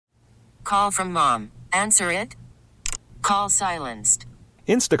call from mom. Answer it. Call silenced.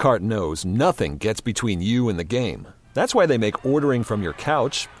 Instacart knows nothing gets between you and the game. That's why they make ordering from your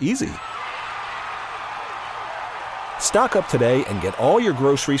couch easy. Stock up today and get all your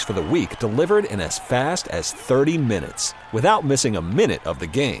groceries for the week delivered in as fast as 30 minutes without missing a minute of the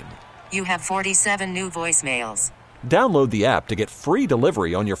game. You have 47 new voicemails. Download the app to get free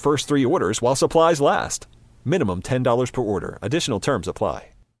delivery on your first 3 orders while supplies last. Minimum $10 per order. Additional terms apply.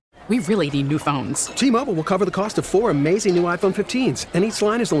 We really need new phones. T-Mobile will cover the cost of 4 amazing new iPhone 15s, and each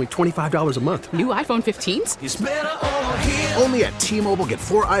line is only $25 a month. New iPhone 15s? It's better over here. Only at T-Mobile, get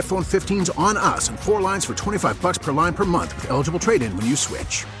 4 iPhone 15s on us and 4 lines for $25 per line per month with eligible trade-in when you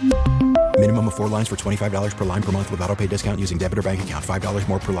switch. Minimum of 4 lines for $25 per line per month with autopay discount using debit or bank account. $5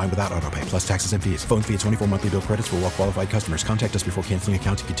 more per line without autopay, plus taxes and fees. Phone fee at 24 monthly bill credits for well-qualified customers. Contact us before canceling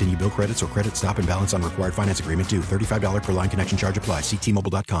account to continue bill credits or credit stop and balance on required finance agreement due. $35 per line connection charge applies. See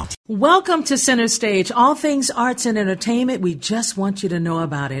T-Mobile.com. Welcome to Center Stage. All things arts and entertainment. We just want you to know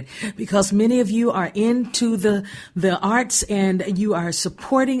about it because many of you are into the arts and you are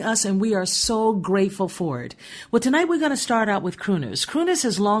supporting us, and we are so grateful for it. Well, tonight we're going to start out with Crooners. Crooners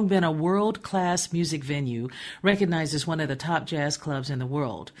has long been a world-class music venue, recognized as one of the top jazz clubs in the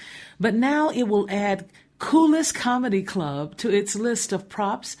world. But now it will add Coolest Comedy Club to its list of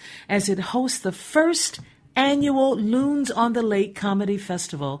props as it hosts the first annual Loons on the Lake Comedy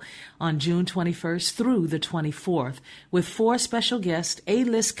Festival on June 21st through the 24th, with 4 special guests,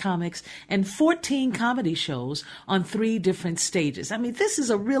 A-list comics, and 14 comedy shows on 3 different stages. I mean, this is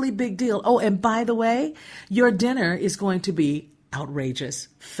a really big deal. Oh, and by the way, your dinner is going to be outrageous,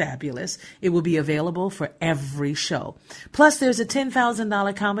 fabulous. It will be available for every show. Plus, there's a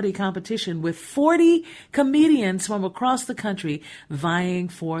 $10,000 comedy competition with 40 comedians from across the country vying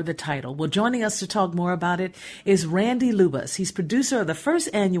for the title. Well, joining us to talk more about it is Randy Lubas. He's producer of the first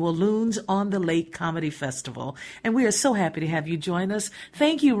annual Loons on the Lake Comedy Festival. And we are so happy to have you join us.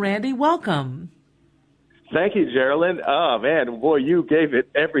 Thank you, Randy. Welcome. Thank you, Jearlyn. Oh, man, boy, you gave it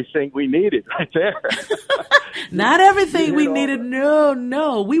everything we needed right there. Not everything we needed.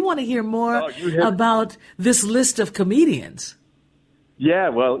 No. We want to hear more about this list of comedians. Yeah,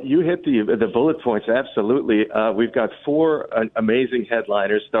 well, you hit the bullet points, absolutely. We've got 4 amazing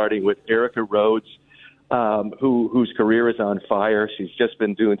headliners, starting with Erica Rhodes, whose career is on fire. She's just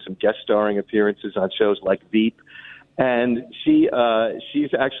been doing some guest starring appearances on shows like Veep. And she's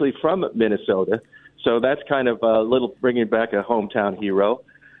actually from Minnesota. So that's kind of a little bringing back a hometown hero.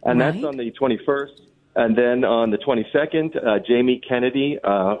 And that's on the 21st. And then on the 22nd, Jamie Kennedy,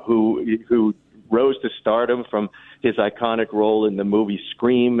 who rose to stardom from his iconic role in the movie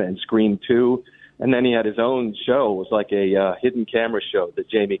Scream and Scream 2. And then he had his own show. It was like a hidden camera show, the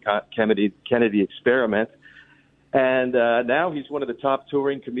Jamie Kennedy Experiment. And now he's one of the top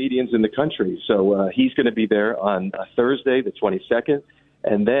touring comedians in the country. So he's going to be there on Thursday, the 22nd.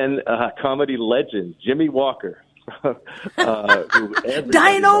 And then comedy legend Jimmy Walker, who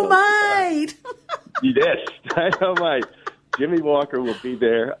Dynamite. Yes, Dynamite. Jimmy Walker will be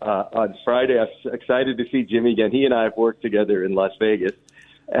there on Friday. I'm excited to see Jimmy again. He and I have worked together in Las Vegas,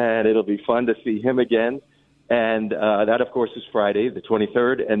 and it'll be fun to see him again. And that, of course, is Friday, the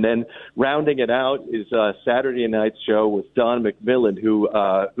 23rd. And then rounding it out is Saturday night's show with Don McMillan,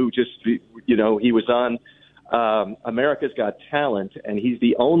 who just, he was on America's Got Talent, and he's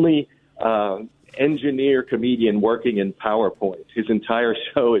the only engineer comedian working in PowerPoint. His entire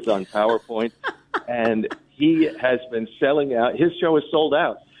show is on PowerPoint, and he has been selling out. His show is sold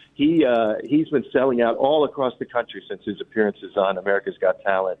out. He's been selling out all across the country since his appearances on America's Got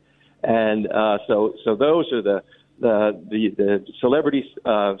Talent, and so those are the celebrity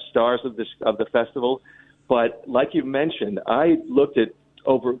stars of the festival. But like you mentioned, I looked at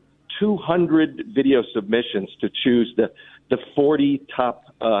over 200 video submissions to choose the 40 top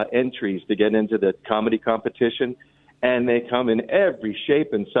entries to get into the comedy competition, and they come in every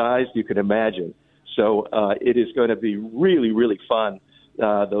shape and size you can imagine. So it is going to be really, really fun.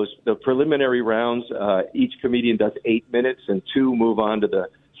 The preliminary rounds, each comedian does 8 minutes, and 2 move on to the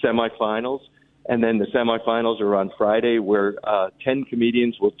semifinals. And then the semifinals are on Friday, where 10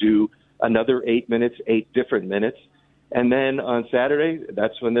 comedians will do another 8 minutes, 8 different minutes. And then on Saturday,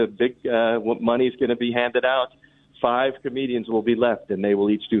 that's when the big money is going to be handed out. 5 comedians will be left, and they will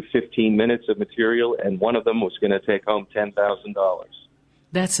each do 15 minutes of material, and one of them was going to take home $10,000.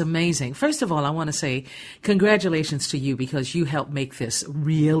 That's amazing. First of all, I want to say congratulations to you because you helped make this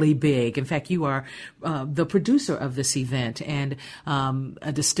really big. In fact, you are the producer of this event and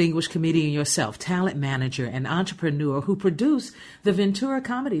a distinguished comedian yourself, talent manager and entrepreneur who produced the Ventura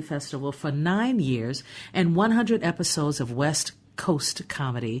Comedy Festival for 9 years and 100 episodes of West Coast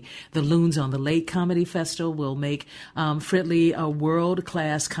comedy. The Loons on the Lake Comedy Festival will make Fridley a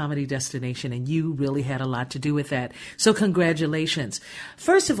world-class comedy destination, and you really had a lot to do with that. So congratulations.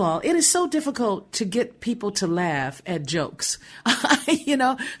 First of all, it is so difficult to get people to laugh at jokes.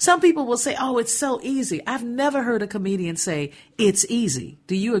 Some people will say, oh, it's so easy. I've never heard a comedian say it's easy.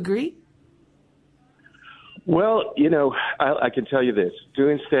 Do you agree? Well, I can tell you this.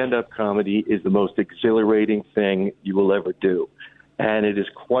 Doing stand-up comedy is the most exhilarating thing you will ever do. And it is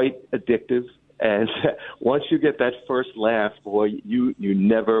quite addictive. And once you get that first laugh, boy, you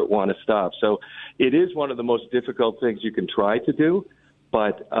never want to stop. So it is one of the most difficult things you can try to do,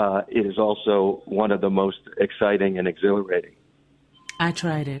 but it is also one of the most exciting and exhilarating. I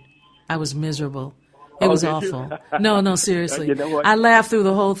tried it. I was miserable. It was awful. No, seriously. You know what? I laughed through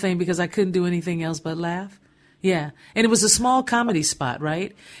the whole thing because I couldn't do anything else but laugh. Yeah. And it was a small comedy spot,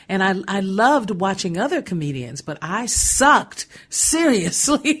 right? And I loved watching other comedians, but I sucked.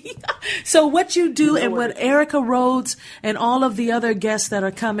 Seriously. So what you do and what Erica Rhodes and all of the other guests that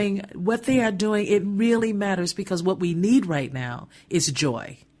are coming, what they are doing, it really matters because what we need right now is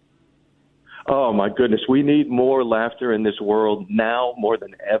joy. Oh, my goodness. We need more laughter in this world now more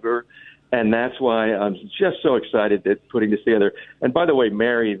than ever. And that's why I'm just so excited at putting this together. And by the way,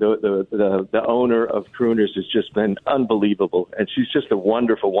 Mary, the owner of Crooners, has just been unbelievable. And she's just a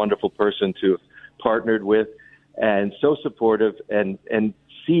wonderful, wonderful person to have partnered with and so supportive and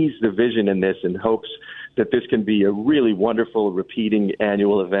sees the vision in this and hopes that this can be a really wonderful repeating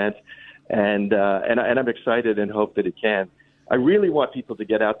annual event. And I'm excited and hope that it can. I really want people to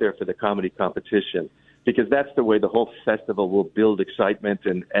get out there for the comedy competition, because that's the way the whole festival will build excitement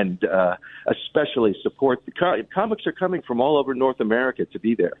and especially support. The comics are coming from all over North America to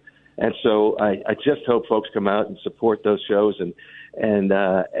be there. And so I just hope folks come out and support those shows and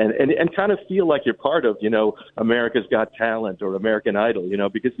kind of feel like you're part of, America's Got Talent or American Idol,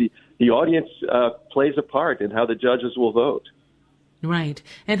 because the audience plays a part in how the judges will vote. Right.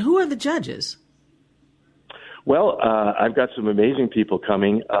 And who are the judges? Well, I've got some amazing people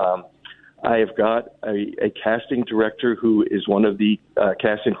coming. I have got a casting director who is one of the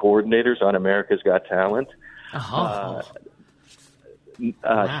casting coordinators on America's Got Talent. Wow.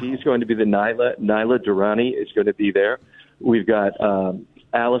 She's going to be the Nyla Durrani is going to be there. We've got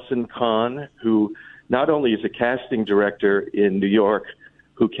Allison Kahn, who not only is a casting director in New York,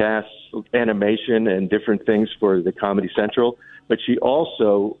 who casts animation and different things for the Comedy Central, but she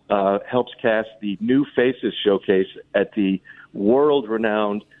also helps cast the New Faces Showcase at the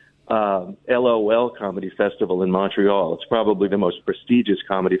world-renowned LOL Comedy Festival in Montreal. It's probably the most prestigious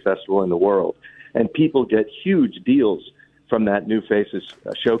comedy festival in the world. And people get huge deals from that New Faces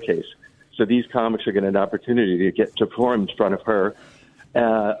Showcase. So these comics are getting an opportunity to get to perform in front of her.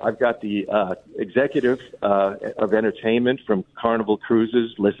 I've got the executive of entertainment from Carnival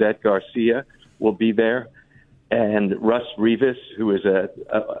Cruises, Lizette Garcia, will be there. And Russ Rivas, who is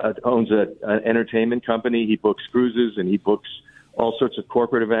owns an entertainment company. He books cruises and he books all sorts of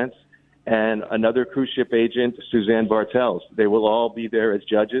corporate events. And another cruise ship agent, Suzanne Bartels. They will all be there as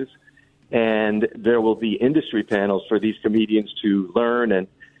judges. And there will be industry panels for these comedians to learn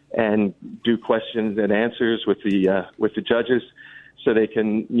and do questions and answers with the judges, so they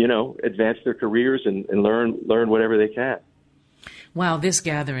can, advance their careers and learn whatever they can. Wow, this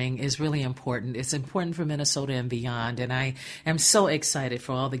gathering is really important. It's important for Minnesota and beyond. And I am so excited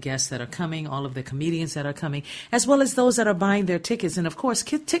for all the guests that are coming, all of the comedians that are coming, as well as those that are buying their tickets. And, of course,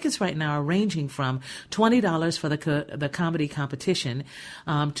 tickets right now are ranging from $20 for the comedy competition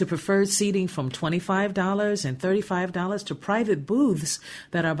to preferred seating from $25 and $35 to private booths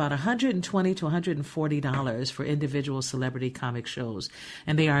that are about $120 to $140 for individual celebrity comic shows.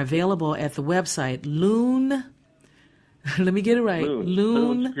 And they are available at the website Loon. Let me get it right.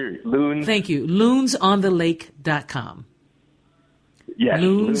 Loons. Thank you. LoonsonTheLake.com. Yes.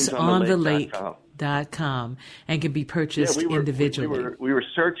 LoonsonTheLake.com and can be purchased individually. We were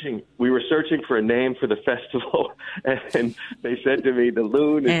searching for a name for the festival, and they said to me, the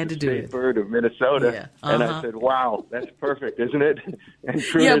loon is the state bird of Minnesota. Yeah. And I said, wow, that's perfect, isn't it? And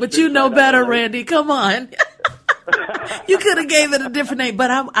yeah, but you know better, Randy. Come on. You could have gave it a different name,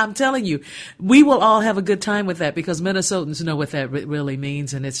 but I'm telling you, we will all have a good time with that because Minnesotans know what that really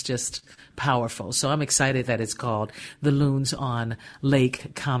means, and it's just powerful. So I'm excited that it's called the Loons on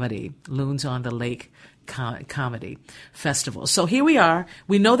Lake Comedy, Loons on the Lake Comedy Festival. So here we are.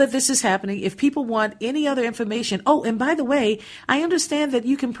 We know that this is happening. If people want any other information, oh, and by the way, I understand that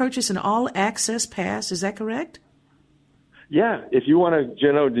you can purchase an all-access pass. Is that correct? Yeah, if you want to,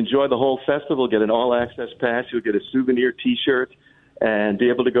 enjoy the whole festival, get an all-access pass. You'll get a souvenir T-shirt, and be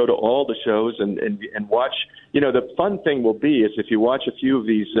able to go to all the shows and watch. The fun thing will be is if you watch a few of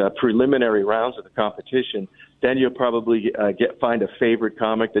these preliminary rounds of the competition, then you'll probably find a favorite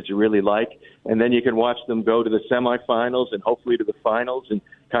comic that you really like, and then you can watch them go to the semifinals and hopefully to the finals and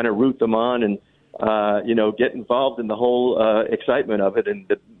kind of root them on and get involved in the whole excitement of it and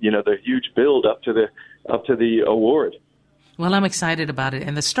the huge build up to the award. Well, I'm excited about it,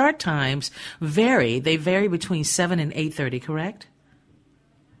 and the start times vary. They vary between 7 and 8:30, correct?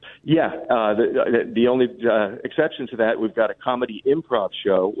 Yeah, the only exception to that, we've got a comedy improv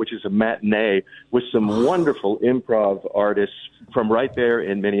show, which is a matinee with some wonderful improv artists from right there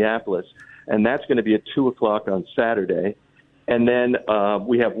in Minneapolis, and that's going to be at 2:00 on Saturday. And then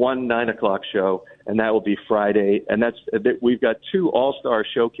we have one 9:00 show, and that will be Friday. And we've got 2 all-star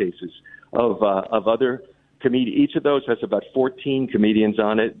showcases of other comedians. Each of those has about 14 comedians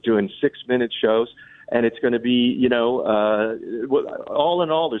on it doing 6-minute shows. And it's going to be, all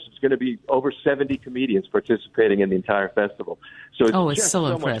in all, there's going to be over 70 comedians participating in the entire festival. So it's so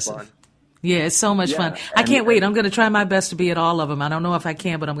impressive. Much fun. Yeah, it's so much fun. I can't wait. I'm going to try my best to be at all of them. I don't know if I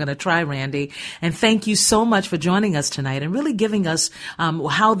can, but I'm going to try, Randy. And thank you so much for joining us tonight and really giving us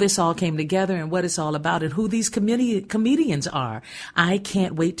how this all came together and what it's all about and who these comedians are. I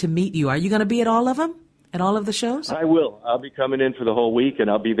can't wait to meet you. Are you going to be at all of them? At all of the shows? I will. I'll be coming in for the whole week,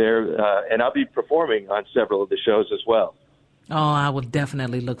 and I'll be there, and I'll be performing on several of the shows as well. Oh, I will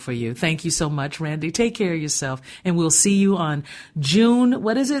definitely look for you. Thank you so much, Randy. Take care of yourself, and we'll see you on June,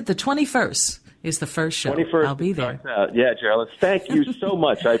 what is it? The 21st is the first show. 21st. I'll be there. Yeah, Jearlyn, thank you so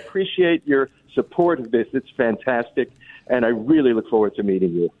much. I appreciate your support of this. It's fantastic, and I really look forward to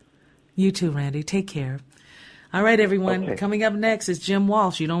meeting you. You too, Randy. Take care. All right, everyone. Okay. Coming up next is Jim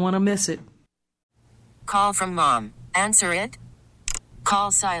Walsh. You don't want to miss it. Call from mom. Answer it.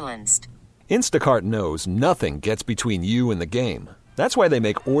 Call silenced. Instacart knows nothing gets between you and the game. That's why they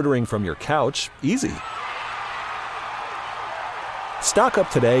make ordering from your couch easy. Stock up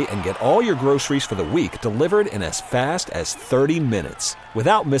today and get all your groceries for the week delivered in as fast as 30 minutes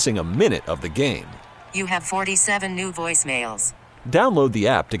without missing a minute of the game. You have 47 new voicemails. Download the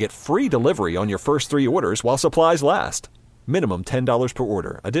app to get free delivery on your first 3 orders while supplies last. Minimum $10 per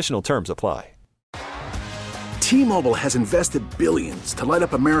order. Additional terms apply. T-Mobile has invested billions to light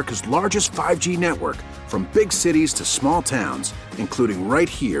up America's largest 5G network, from big cities to small towns, including right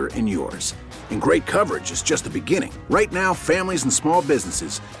here in yours. And great coverage is just the beginning. Right now, families and small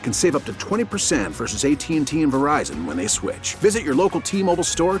businesses can save up to 20% versus AT&T and Verizon when they switch. Visit your local T-Mobile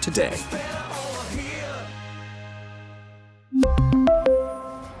store today.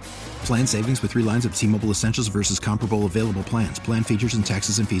 Plan savings with 3 lines of T-Mobile Essentials versus comparable available plans. Plan features and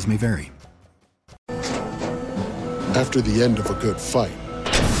taxes and fees may vary. After the end of a good fight,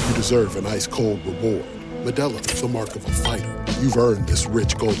 you deserve an ice-cold reward. Modelo is the mark of a fighter. You've earned this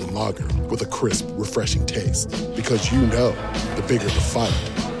rich golden lager with a crisp, refreshing taste. Because you know, the bigger the fight,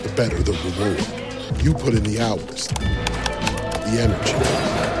 the better the reward. You put in the hours, the energy,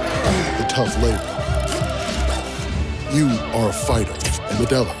 the tough labor. You are a fighter, and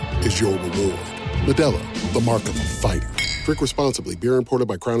Modelo is your reward. Modelo, the mark of a fighter. Drink responsibly. Beer imported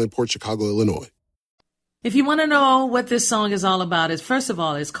by Crown Imports, Chicago, Illinois. If you want to know what this song is all about, first of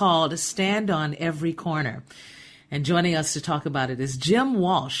all, it's called Stand on Every Corner. And joining us to talk about it is Jim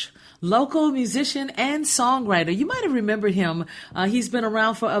Walsh, local musician and songwriter. You might have remembered him. He's been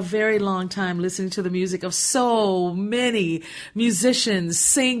around for a very long time, listening to the music of so many musicians,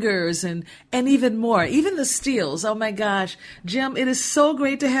 singers, and even more, even the Steels. Oh, my gosh. Jim, it is so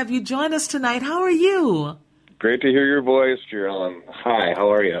great to have you join us tonight. How are you? Great to hear your voice, Jearlyn. Hi,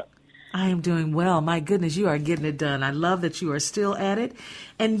 how are you? I am doing well. My goodness, you are getting it done. I love that you are still at it.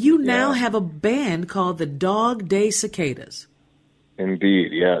 And you now have a band called the Dog Day Cicadas.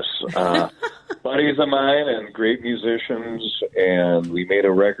 Indeed, yes. Buddies of mine and great musicians, and we made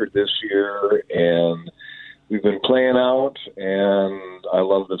a record this year, and we've been playing out, and I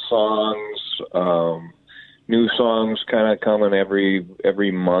love the songs. New songs kind of coming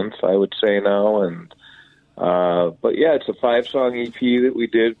every month, I would say now, and but yeah, it's a 5-song EP that we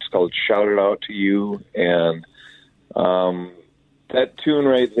did. It's called Shout It Out to You. And that tune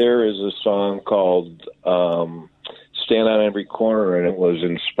right there is a song called Stand on Every Corner, and it was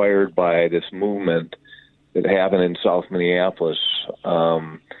inspired by this movement that happened in South Minneapolis.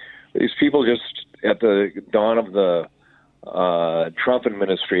 These people just, at the dawn of the Trump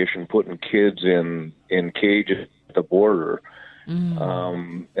administration, putting kids in cages at the border.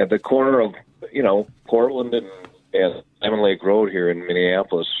 At the corner of, Portland and Diamond Lake Road here in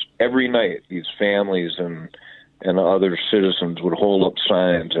Minneapolis, every night these families and other citizens would hold up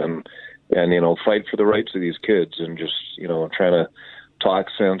signs, and and fight for the rights of these kids, and just trying to talk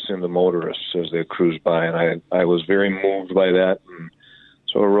sense into motorists as they cruise by. And I was very moved by that, and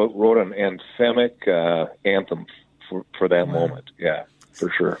so I wrote an anthemic anthem for that moment. Yeah,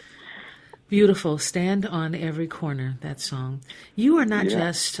 for sure. Beautiful. Stand on Every Corner, that song. You are not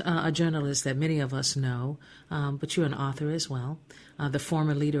just a journalist that many of us know, but you're an author as well. The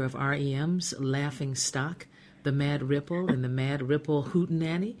former leader of REM's Laughing Stock, the Mad Ripple, and the Mad Ripple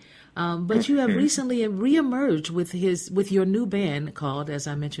Hootenanny. But you have recently reemerged with your new band called, as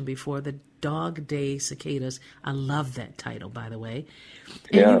I mentioned before, the Dog Day Cicadas. I love that title, by the way.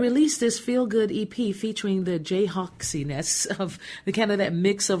 And you released this feel-good EP featuring the Jayhawksiness of the kind of that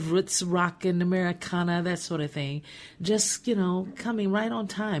mix of roots rock and Americana, that sort of thing. Just, coming right on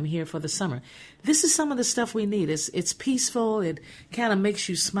time here for the summer. This is some of the stuff we need. It's peaceful. It kind of makes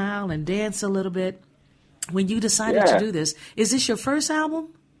you smile and dance a little bit. When you decided to do this, is this your first album?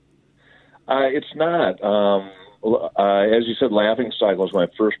 It's not. As you said, Laughing Stock was my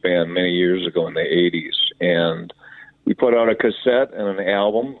first band many years ago in the 80s. And we put out a cassette and an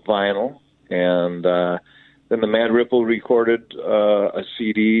album, vinyl. And then the Mad Ripple recorded a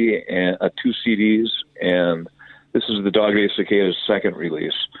CD and 2 CDs. And this is the Dog Day Cicadas' second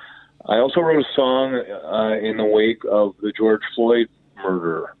release. I also wrote a song in the wake of the George Floyd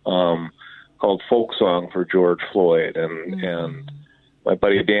murder called Folk Song for George Floyd. And my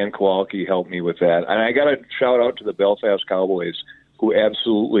buddy Dan Kowalski helped me with that. And I got a shout out to the Belfast Cowboys, who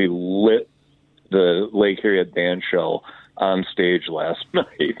absolutely lit the Lake Harriet band shell on stage last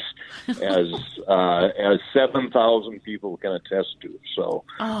night, as 7,000 people can attest to. So,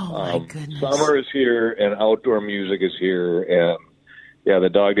 my goodness. Summer is here and outdoor music is here. And the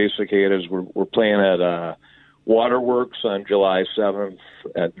Dog Day Cicadas, we're playing at Waterworks on July 7th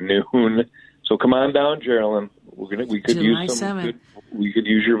at noon. So come on down, Jearlyn. We could July use some 7th. We could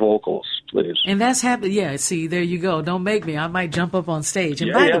use your vocals, please. And that's happening. Yeah, see, there you go. Don't make me. I might jump up on stage.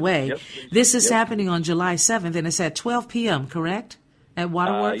 And by the way, this is happening on July 7th, and it's at 12 p.m., correct? At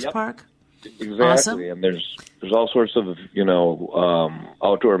Waterworks Park? Exactly. Awesome. And there's all sorts of,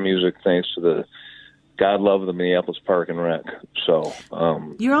 outdoor music thanks to the God love the Minneapolis Park and Rec. So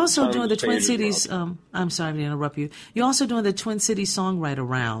you're also doing the Twin Cities. I'm sorry to interrupt you. You're also doing the Twin Cities songwriter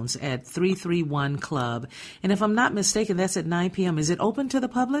rounds at 331 Club, and if I'm not mistaken, that's at 9 p.m. Is it open to the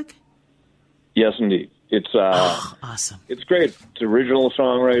public? Yes, indeed. It's awesome. It's great. It's original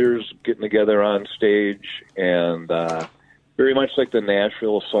songwriters getting together on stage, and very much like the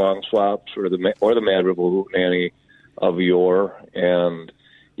Nashville Song Swaps or the Mad Ripple Hootenanny of yore, and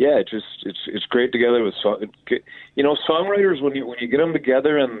it's great together with songwriters when you get them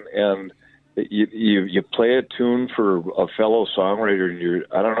together and you play a tune for a fellow songwriter, and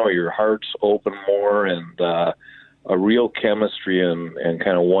your heart's open more, and a real chemistry and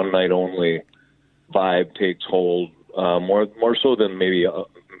kind of one night only vibe takes hold more so than maybe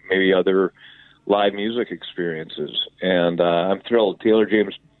other live music experiences. And I'm thrilled. Taylor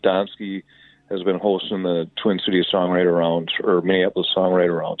James Donsky has been hosting the Twin Cities Songwriter Rounds or Minneapolis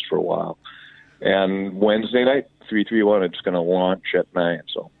Songwriter Rounds for a while. And Wednesday night, 331, it's going to launch at 9.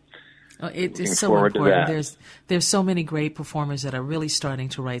 So it is so important. There's so many great performers that are really starting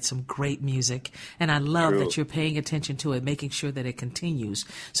to write some great music. And I love that you're paying attention to it, making sure that it continues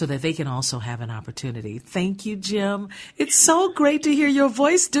so that they can also have an opportunity. Thank you, Jim. It's so great to hear your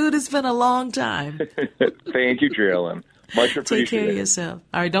voice, dude. It's been a long time. Thank you, Jearlyn. Much appreciated. Take care of yourself.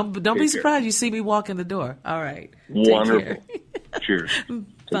 All right, don't be surprised you see me walk in the door. All right. Wonderful. Cheers.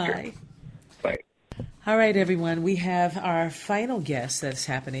 Bye. Bye. All right, everyone. We have our final guest that's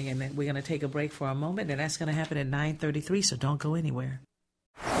happening, and then we're going to take a break for a moment, and that's going to happen at 9:33, so don't go anywhere.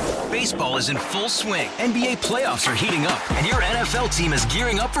 Baseball is in full swing. NBA playoffs are heating up, and your NFL team is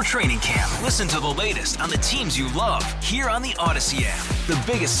gearing up for training camp. Listen to the latest on the teams you love here on the Odyssey app. The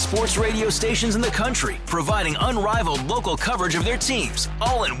biggest sports radio stations in the country, providing unrivaled local coverage of their teams,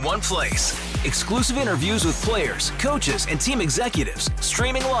 all in one place. Exclusive interviews with players, coaches, and team executives,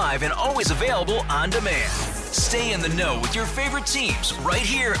 streaming live and always available on demand. Stay in the know with your favorite teams right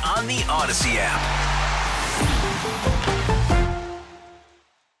here on the Odyssey app.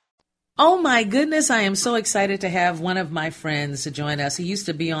 Oh my goodness, I am so excited to have one of my friends to join us. He used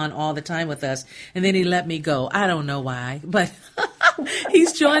to be on all the time with us, and then he let me go. I don't know why, but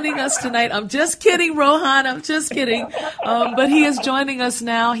he's joining us tonight. I'm just kidding, Rohan. I'm just kidding. But he is joining us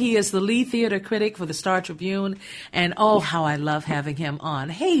now. He is the lead theater critic for the Star Tribune, and oh, how I love having him on.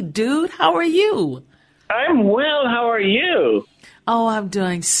 Hey, dude, how are you? I'm well. How are you? Oh, I'm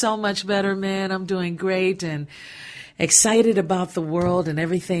doing so much better, man. I'm doing great, and excited about the world and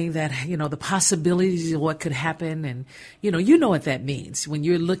everything that, the possibilities of what could happen. And, you know what that means when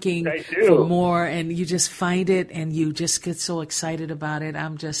you're looking for more and you just find it and you just get so excited about it.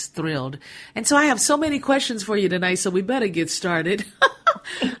 I'm just thrilled. And so I have so many questions for you tonight, so we better get started.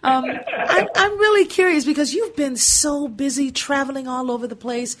 I'm really curious because you've been so busy traveling all over the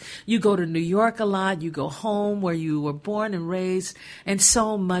place. You go to New York a lot. You go home where you were born and raised and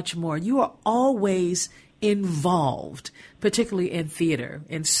so much more. You are always involved, particularly in theater,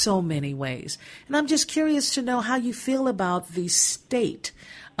 in so many ways. And I'm just curious to know how you feel about the state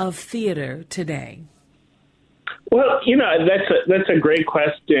of theater today. Well, that's a great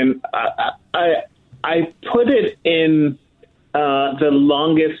question. I put it in the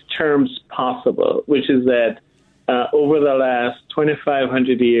longest terms possible, which is that over the last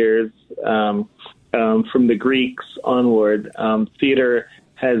 2,500 years, from the Greeks onward, theater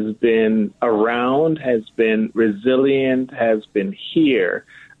has been around, has been resilient, has been here.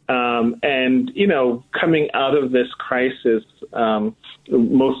 And, coming out of this crisis,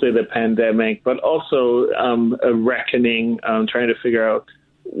 mostly the pandemic, but also a reckoning, trying to figure out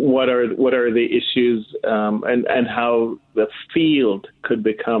what are the issues and how the field could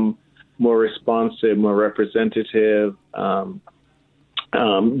become more responsive, more representative,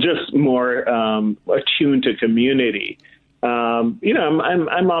 just more attuned to community.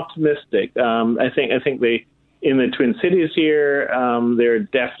 I'm optimistic. I think in the Twin Cities here, there are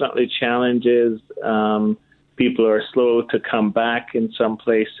definitely challenges. People are slow to come back in some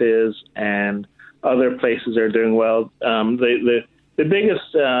places, and other places are doing well. The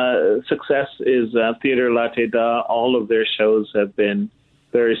biggest success is Theater La Te Da. All of their shows have been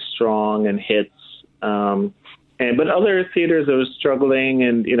very strong and hits. But other theaters are struggling,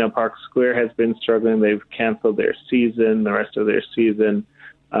 and Park Square has been struggling. They've canceled their season, the rest of their season,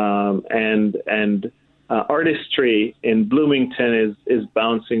 and Artistry in Bloomington is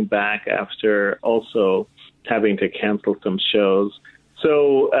bouncing back after also having to cancel some shows.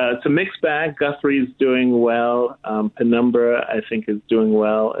 So it's a mixed bag. Guthrie's doing well. Penumbra, I think, is doing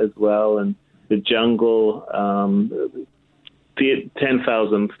well as well, and The Jungle,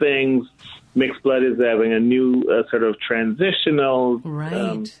 10,000 Things. Mixed Blood is having a new sort of transitional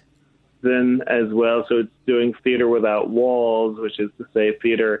then as well. So it's doing Theater Without Walls, which is to say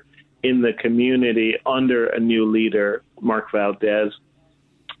theater in the community under a new leader, Mark Valdez.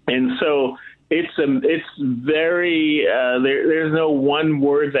 And so it's very, there's no one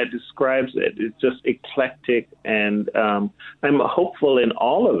word that describes it. It's just eclectic, and I'm hopeful in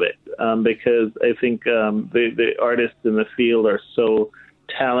all of it because I think the artists in the field are so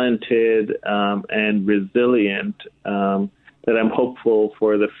talented and resilient that I'm hopeful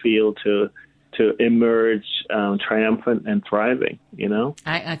for the field to emerge triumphant and thriving,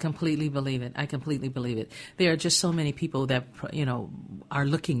 I completely believe it. I completely believe it. There are just so many people that, are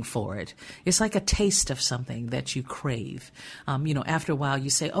looking for it. It's like a taste of something that you crave. After a while you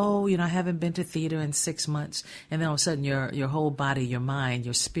say, I haven't been to theater in 6 months. And then all of a sudden your whole body, your mind,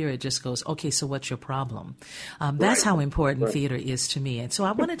 your spirit just goes, okay, so what's your problem? That's how important theater is to me. And so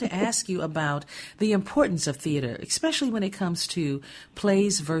I wanted to ask you about the importance of theater, especially when it comes to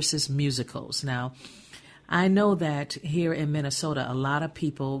plays versus musicals. Now, I know that here in Minnesota, a lot of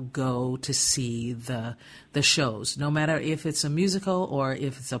people go to see the shows, no matter if it's a musical or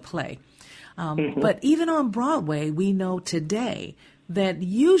if it's a play. But even on Broadway, we know today that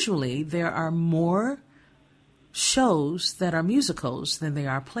usually there are more shows that are musicals than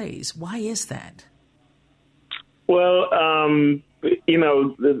there are plays. Why is that? Well,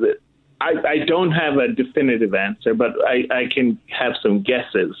 I don't have a definitive answer, but I can have some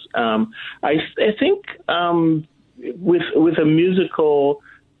guesses. I think with a musical,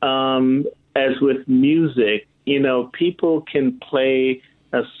 as with music, people can play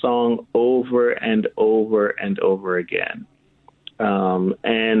a song over and over and over again.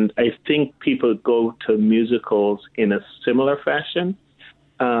 And I think people go to musicals in a similar fashion.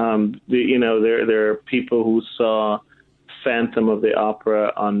 There are people who saw Phantom of the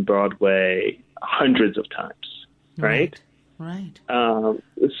Opera on Broadway hundreds of times, right? Right.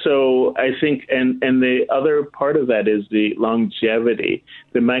 So I think, and the other part of that is the longevity.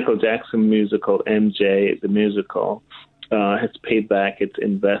 The Michael Jackson musical, MJ, the musical, has paid back its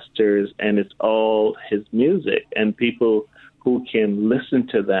investors, and it's all his music. And people who can listen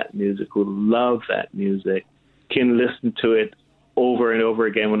to that music, who love that music, can listen to it over and over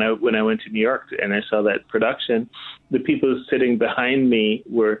again. When I went to New York and I saw that production, the people sitting behind me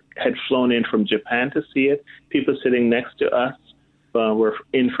had flown in from Japan to see it. People sitting next to us were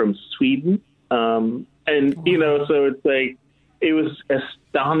in from Sweden, so it's like it was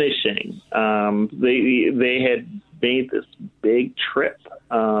astonishing. They had made this big trip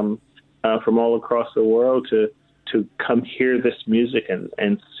from all across the world to come hear this music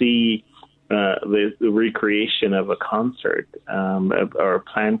and see the recreation of a concert or a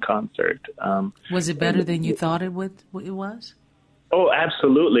planned concert. Was it better than you thought it was? Oh,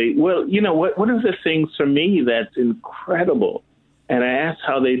 absolutely. Well, one of the things for me that's incredible, and I asked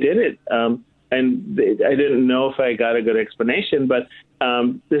how they did it, and I didn't know if I got a good explanation, but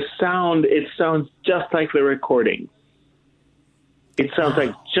it sounds just like the recording. It sounds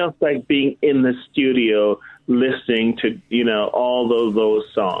like just like being in the studio listening to, all those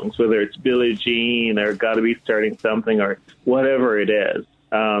songs, whether it's Billie Jean or Gotta Be Starting Something or whatever it is.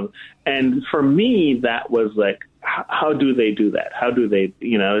 And for me, that was like, how do they do that? How do they,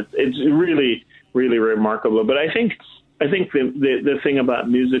 it's really, really remarkable. But I think the thing about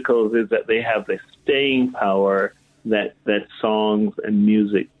musicals is that they have the staying power that songs and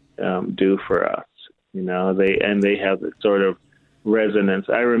music do for us. They have this sort of resonance.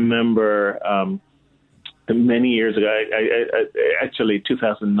 I remember many years ago, actually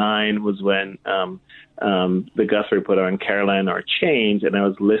 2009 was when the Guthrie put on Caroline or Change, and I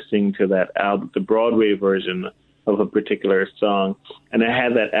was listening to that album, the Broadway version of a particular song, and I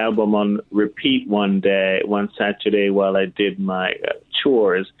had that album on repeat one Saturday while I did my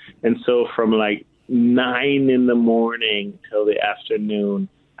chores, and so from like 9 in the morning till the afternoon,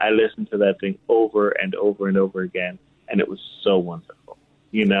 I listened to that thing over and over and over again, and it was so wonderful.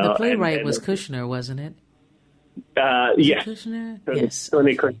 The playwright was Kushner, wasn't it? Yes. Kushner? Yes.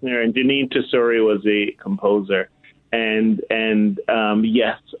 Tony Kushner, and Janine Tesori was the composer. And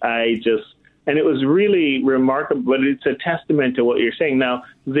yes, and it was really remarkable, but it's a testament to what you're saying. Now,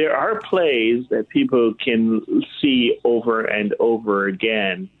 there are plays that people can see over and over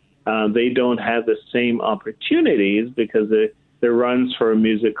again. They don't have the same opportunities because the runs for a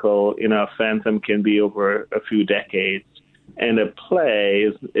musical, Phantom can be over a few decades. And a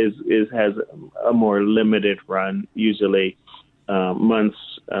play has a more limited run, usually months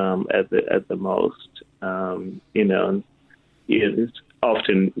at the most. It's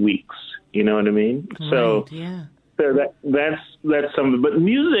often weeks. You know what I mean? Right, so that's something. But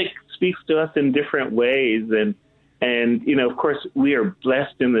music speaks to us in different ways, and of course we are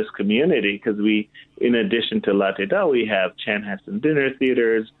blessed in this community because we, in addition to La Te Da, we have Chanhassen Dinner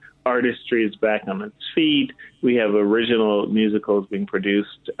Theaters. Artistry is back on its feet. We have original musicals being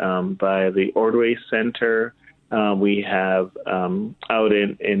produced by the Ordway Center. We have out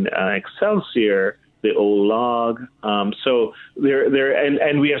in Excelsior, the Old Log. So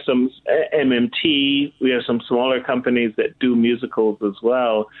and we have some MMT. We have some smaller companies that do musicals as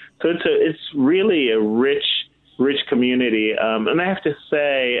well. So it's really a rich community. And I have to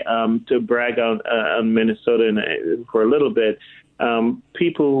say, to brag on Minnesota for a little bit.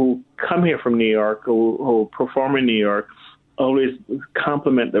 People who come here from New York, who perform in New York, always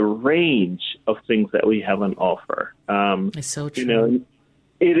compliment the range of things that we have on offer. It's so true.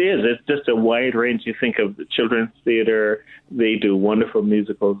 It is. It's just a wide range. You think of the Children's Theater; they do wonderful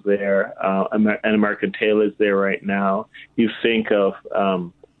musicals there. An American Tale is there right now. You think of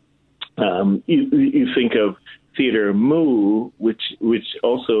you think of Theater Moo, which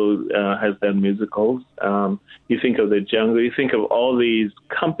also has done musicals. You think of the Jungle. You think of all these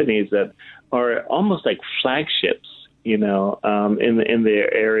companies that are almost like flagships, in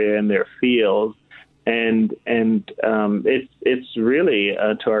their area, in their field, and it's really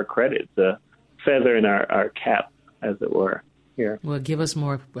to our credit, the feather in our cap, as it were. Here. Well, give us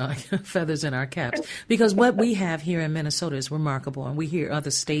more feathers in our caps, because what we have here in Minnesota is remarkable, and we hear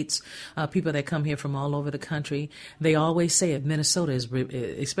other states, people that come here from all over the country, they always say it. Minnesota is,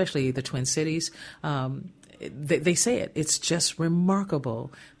 especially the Twin Cities, they say it. It's just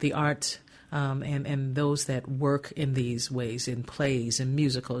remarkable, the art and those that work in these ways, in plays and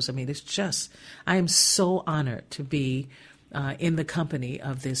musicals. I mean, it's just, I am so honored to be in the company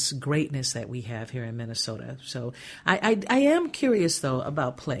of this greatness that we have here in Minnesota. So I am curious, though,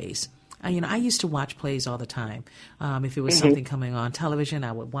 about plays. I used to watch plays all the time. If it was something coming on television,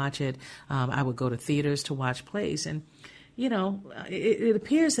 I would watch it. I would go to theaters to watch plays. And, it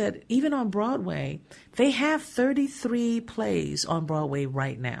appears that even on Broadway, they have 33 plays on Broadway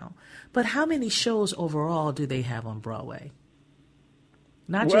right now. But how many shows overall do they have on Broadway?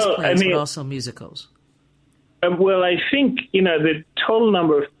 Not just plays, but also musicals. Well, I think, the total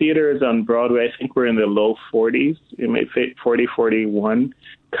number of theaters on Broadway, I think we're in the low 40s, 40, 41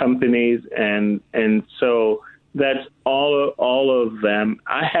 companies. And so that's all of them.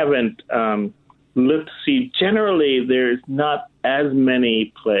 I haven't looked to see. Generally, there's not as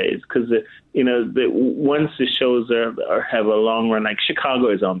many plays because, once the shows have a long run, like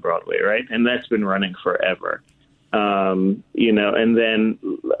Chicago is on Broadway, right? And that's been running forever. And then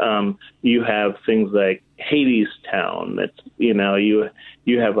you have things like Hadestown. That's, you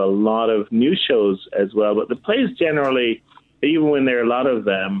have a lot of new shows as well. But the plays generally, even when there are a lot of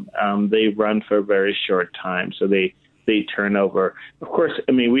them, they run for a very short time. So they turn over. Of course,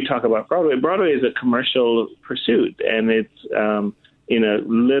 we talk about Broadway. Broadway is a commercial pursuit, and it's,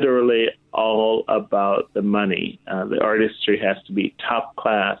 literally all about the money. The artistry has to be top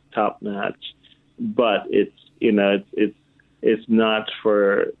class, top notch, but it's not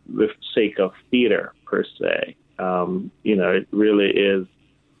for the sake of theater per se. It really is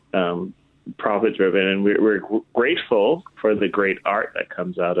profit driven, and we're grateful for the great art that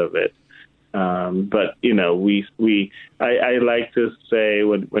comes out of it. But I like to say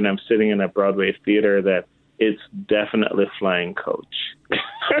when I'm sitting in a Broadway theater that it's definitely flying coach.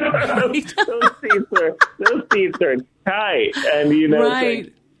 those seats are tight, and right.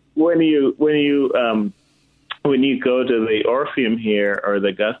 Like when you go to the Orpheum here or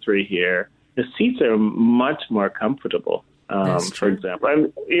the Guthrie here, the seats are much more comfortable. For example,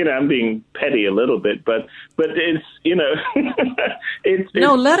 I'm being petty a little bit, but it's,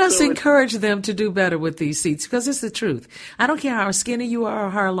 let us encourage them to do better with these seats, because it's the truth. I don't care how skinny you are or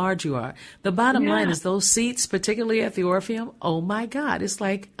how large you are. The bottom line is those seats, particularly at the Orpheum, oh my God, it's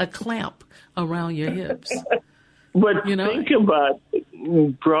like a clamp around your hips. But think about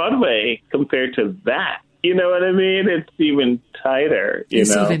Broadway compared to that. You know what I mean? It's even tighter.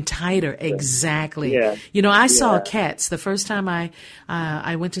 Even tighter, exactly. Yeah. I saw Cats. The first time I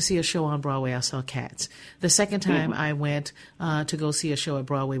went to see a show on Broadway, I saw Cats. The second time I went to go see a show at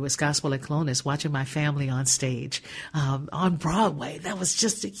Broadway was Gospel at Clonis, watching my family on stage on Broadway. That was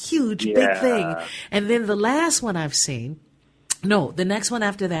just a huge, big thing. And then the last one I've seen, the next one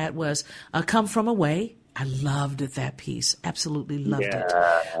after that was Come From Away. I loved that piece. Absolutely loved it.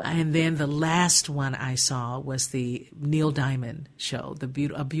 And then the last one I saw was the Neil Diamond show,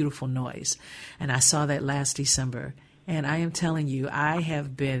 A Beautiful Noise. And I saw that last December. And I am telling you, I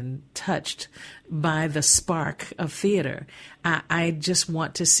have been touched by the spark of theater. I just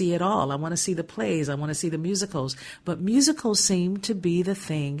want to see it all. I want to see the plays. I want to see the musicals. But musicals seem to be the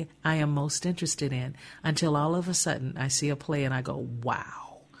thing I am most interested in until all of a sudden I see a play and I go,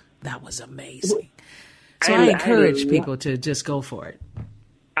 wow, that was amazing. So I encourage people to just go for it.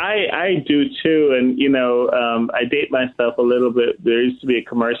 I do too, and I date myself a little bit. There used to be a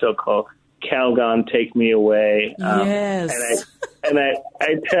commercial called "Calgon, Take Me Away." Yes, and I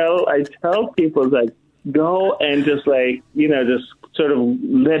tell people, like, go and just just sort of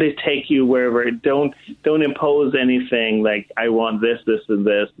let it take you wherever. Don't impose anything. Like, I want this, this, and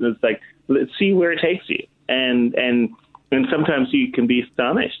this. And it's like, let's see where it takes you, and sometimes you can be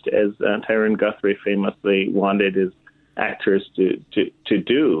astonished, as Tyrone Guthrie famously wanted his actors to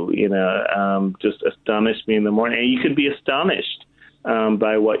do. Just astonish me in the morning. And you could be astonished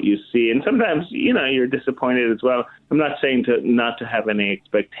by what you see. And sometimes, you're disappointed as well. I'm not saying not to have any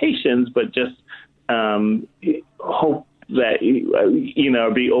expectations, but just hope that,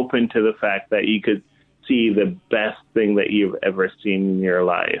 be open to the fact that you could see the best thing that you've ever seen in your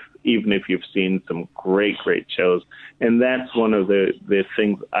life, even if you've seen some great, great shows. And that's one of the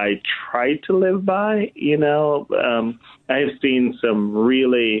things I try to live by. I've seen some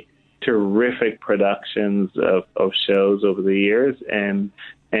really terrific productions of shows over the years, and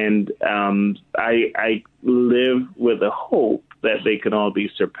I live with a hope that they can all be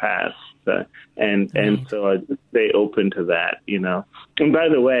surpassed. And so I stay open to that, And by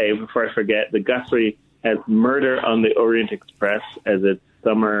the way, before I forget, the Guthrie has Murder on the Orient Express as its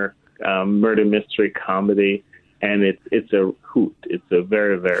summer murder mystery comedy, and it's a hoot. It's a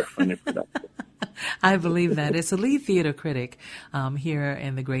very, very funny production. I believe that. It's a lead theater critic here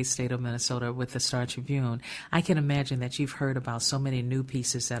in the great state of Minnesota with the Star Tribune. I can imagine that you've heard about so many new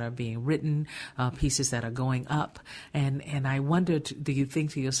pieces that are being written, pieces that are going up. And I wondered, do you think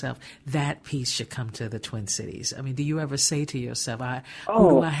to yourself, that piece should come to the Twin Cities? I mean, do you ever say to yourself, who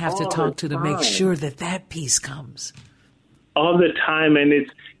do I have to talk to make sure that piece comes? All the time. And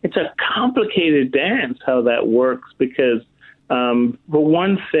it's a complicated dance how that works, because for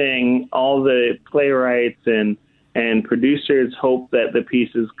one thing, all the playwrights and producers hope that the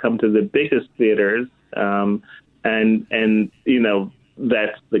pieces come to the biggest theaters, and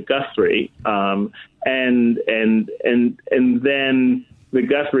that's the Guthrie, and then the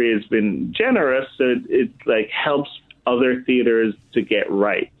Guthrie has been generous, so it like helps other theaters to get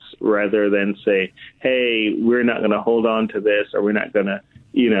rights rather than say, hey, we're not going to hold on to this, or we're not going to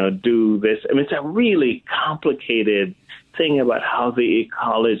do this. I mean, it's a really complicated thing about how the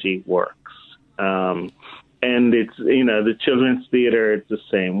ecology works. And it's, the Children's Theater, it's the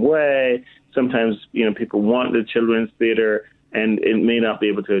same way. sometimes, people want the children's theater, and it may not be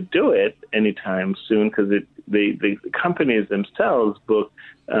able to do it anytime soon because the companies themselves book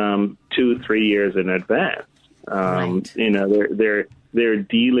 2-3 years in advance. They're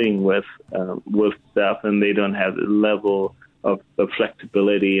dealing with stuff, and they don't have the level of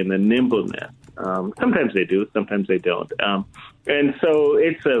flexibility and the nimbleness. Sometimes they do, sometimes they don't. And so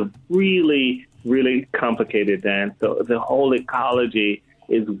it's a really, really complicated dance. So the whole ecology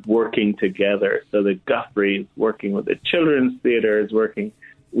is working together. So the Guthrie is working with the Children's Theater, is working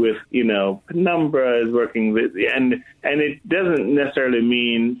with, Penumbra, is working with, and it doesn't necessarily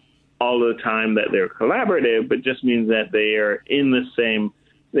mean all the time that they're collaborative, but just means that they are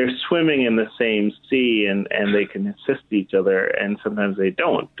they're swimming in the same sea, and they can assist each other, and sometimes they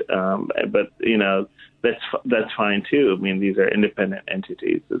don't. But that's fine too. I mean, these are independent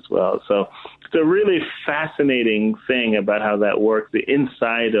entities as well. So it's a really fascinating thing about how that works, the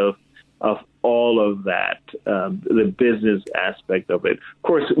inside of all of that, the business aspect of it. Of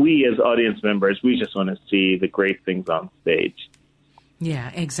course, we as audience members, we just want to see the great things on stage.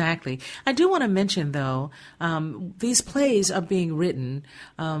 Yeah, exactly. I do want to mention, though, these plays are being written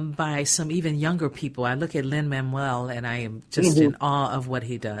by some even younger people. I look at Lin-Manuel, and I am just in awe of what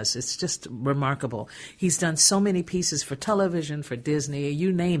he does. It's just remarkable. He's done so many pieces for television, for Disney,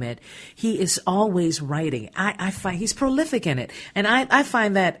 you name it. He is always writing. I find he's prolific in it, and I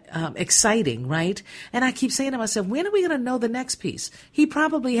find that exciting, right? And I keep saying to myself, when are we going to know the next piece? He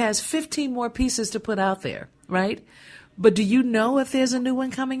probably has 15 more pieces to put out there, right? But do you know if there's a new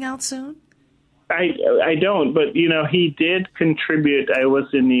one coming out soon? I don't, but, he did contribute. I was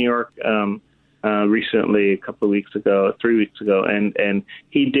in New York recently, 3 weeks ago, and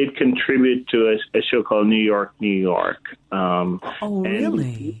he did contribute to a show called New York, New York.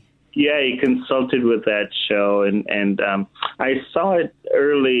 Really? Yeah, he consulted with that show, and I saw it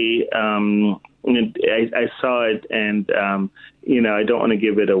early. I saw it, and, I don't want to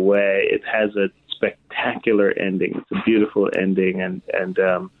give it away. It has a spectacular ending. It's a beautiful ending, and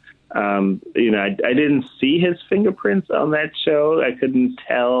I didn't see his fingerprints on that show. I couldn't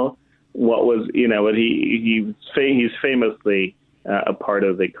tell what was, but he's famously a part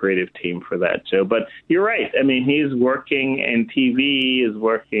of the creative team for that show. But you're right. I mean, he's working in TV, is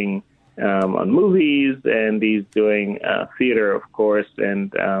working on movies, and he's doing theater, of course,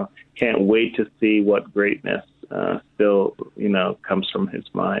 and can't wait to see what greatness still, comes from his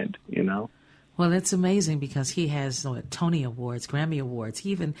mind, Well, it's amazing because he has Tony Awards, Grammy Awards.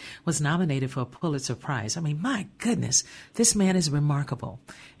 He even was nominated for a Pulitzer Prize. I mean, my goodness, this man is remarkable.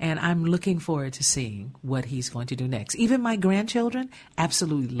 And I'm looking forward to seeing what he's going to do next. Even my grandchildren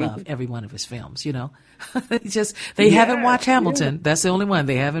absolutely love every one of his films, They haven't watched Hamilton. Yeah. That's the only one.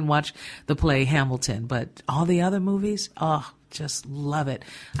 They haven't watched the play Hamilton. But all the other movies, just love it.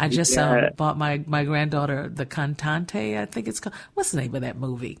 I just bought my granddaughter the Cantante, I think it's called. What's the name of that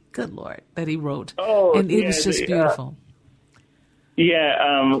movie? Good Lord, that he wrote. And it was just beautiful.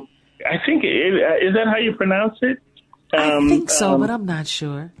 I think is that how you pronounce it? I think so, but I'm not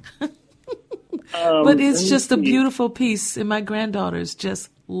sure. But it's just a beautiful piece, and my granddaughters just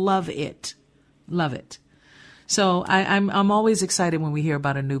love it. Love it. So I'm always excited when we hear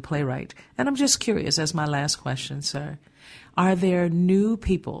about a new playwright. And I'm just curious, as my last question, sir. Are there new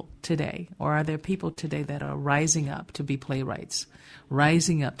people today, or are there people today that are rising up to be playwrights,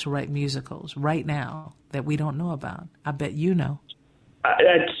 rising up to write musicals right now that we don't know about? I bet you know.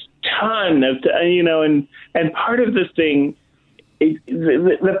 A ton of, and part of this thing,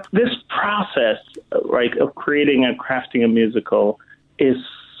 this process, right, of creating and crafting a musical is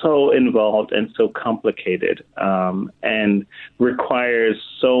so involved and so complicated, and requires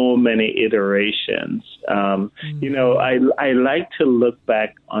so many iterations. I like to look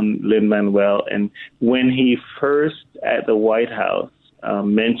back on Lin-Manuel, and when he first at the White House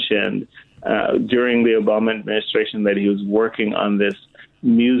mentioned during the Obama administration that he was working on this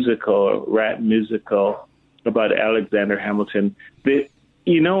rap musical about Alexander Hamilton,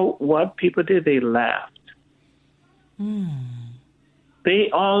 what people did? They laughed.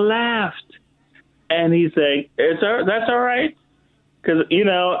 They all laughed. And he's like, that's all right. Because,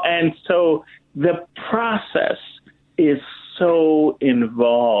 and so the process is so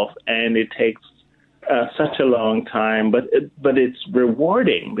involved, and it takes such a long time, but it's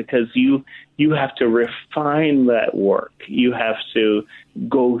rewarding because you have to refine that work. You have to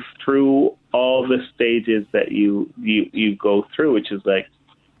go through all the stages that you go through, which is like,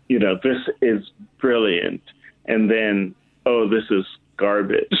 this is brilliant. And then, this is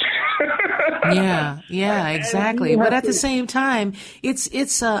garbage. Yeah, exactly. But at the same time,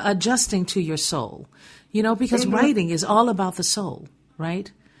 it's adjusting to your soul, because writing is all about the soul,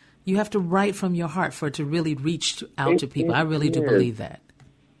 right? You have to write from your heart for it to really reach out to people. I really do believe that.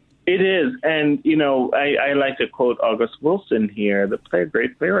 It is. And, you know, I like to quote August Wilson here, the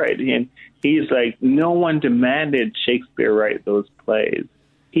great playwright. And he's like, no one demanded Shakespeare write those plays.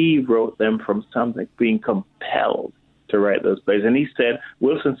 He wrote them from something, being compelled to write those plays. And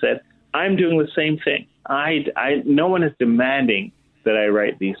Wilson said, I'm doing the same thing. No one is demanding that I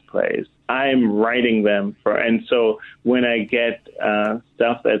write these plays. I'm writing them and so when I get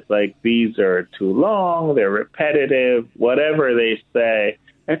stuff that's like, these are too long, they're repetitive, whatever they say,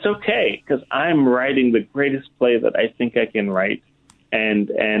 it's okay, because I'm writing the greatest play that I think I can write,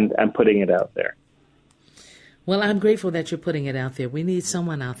 and I'm putting it out there. Well, I'm grateful that you're putting it out there. We need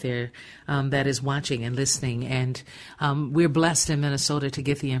someone out there that is watching and listening. And we're blessed in Minnesota to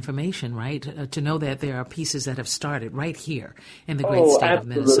get the information, right? To know that there are pieces that have started right here in the great state of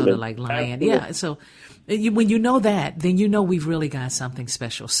Minnesota, like Lion. Absolutely. Yeah. So when you know that, then you know we've really got something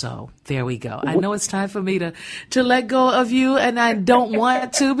special. So there we go. I know it's time for me to let go of you, and I don't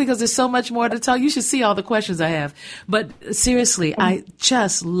want to because there's so much more to tell. You should see all the questions I have. But seriously, I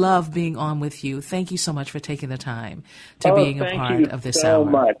just love being on with you. Thank you so much for taking the time to being a part of this hour. Thank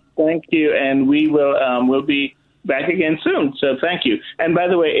you so much. Thank you. And we will we'll be back again soon. So thank you. And by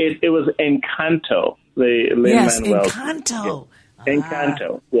the way, it was Encanto. Yes, Encanto.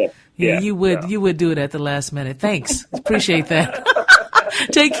 Encanto. Yes. Yeah, you would do it at the last minute. Thanks. Appreciate that.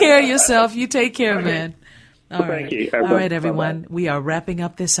 Take care of yourself. You take care, man. All right. Thank you. All right, everyone. We are wrapping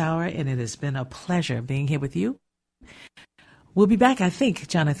up this hour, and it has been a pleasure being here with you. We'll be back, I think,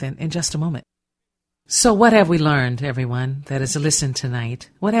 Jonathan, in just a moment. So what have we learned, everyone that has listened tonight?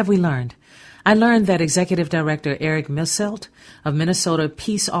 What have we learned? I learned that Executive Director Eric Misselt of Minnesota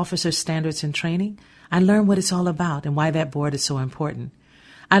Peace Officer Standards and Training, I learned what it's all about and why that board is so important.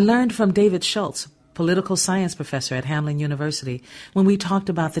 I learned from David Schultz, political science professor at Hamline University, when we talked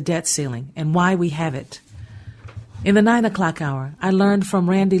about the debt ceiling and why we have it. In the 9 o'clock hour, I learned from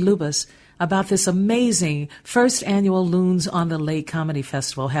Randy Lubas about this amazing first annual Loons on the Lake Comedy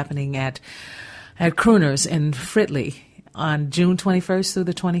Festival happening at Crooners in Fritley on June 21st through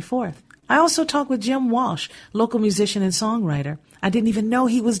the 24th. I also talked with Jim Walsh, local musician and songwriter. I didn't even know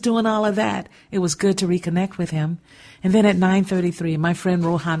he was doing all of that. It was good to reconnect with him. And then at 9:33, my friend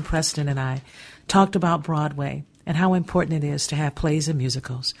Rohan Preston and I talked about Broadway and how important it is to have plays and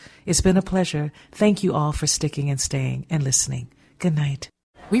musicals. It's been a pleasure. Thank you all for sticking and staying and listening. Good night.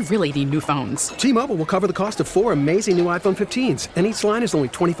 We really need new phones. T-Mobile will cover the cost of 4 amazing new iPhone 15s, and each line is only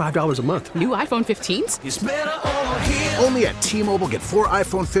 $25 a month. New iPhone 15s? It's better over here. Only at T-Mobile, get 4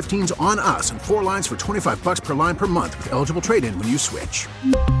 iPhone 15s on us and 4 lines for $25 per line per month with eligible trade-in when you switch.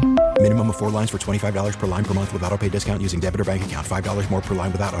 Minimum of 4 lines for $25 per line per month with autopay discount using debit or bank account. $5 more per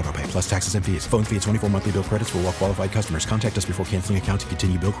line without autopay, plus taxes and fees. Phone fee at 24 monthly bill credits for well-qualified customers. Contact us before canceling account to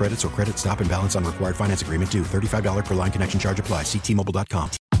continue bill credits or credit stop and balance on required finance agreement due. $35 per line connection charge applies. See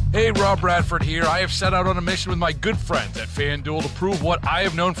T-Mobile.com. Hey, Rob Bradford here. I have set out on a mission with my good friends at FanDuel to prove what I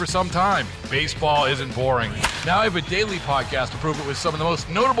have known for some time. Baseball isn't boring. Now I have a daily podcast to prove it with some of the most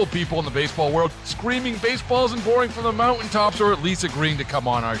notable people in the baseball world, screaming baseball isn't boring from the mountaintops, or at least agreeing to come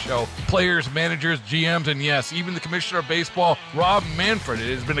on our show. Players, managers, GMs, and yes, even the commissioner of baseball, Rob Manfred.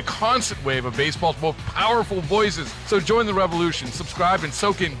 It has been a constant wave of baseball's most powerful voices. So join the revolution. Subscribe and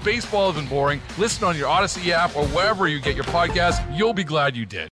soak in Baseball Isn't Boring. Listen on your Odyssey app or wherever you get your podcasts. You'll be glad you did.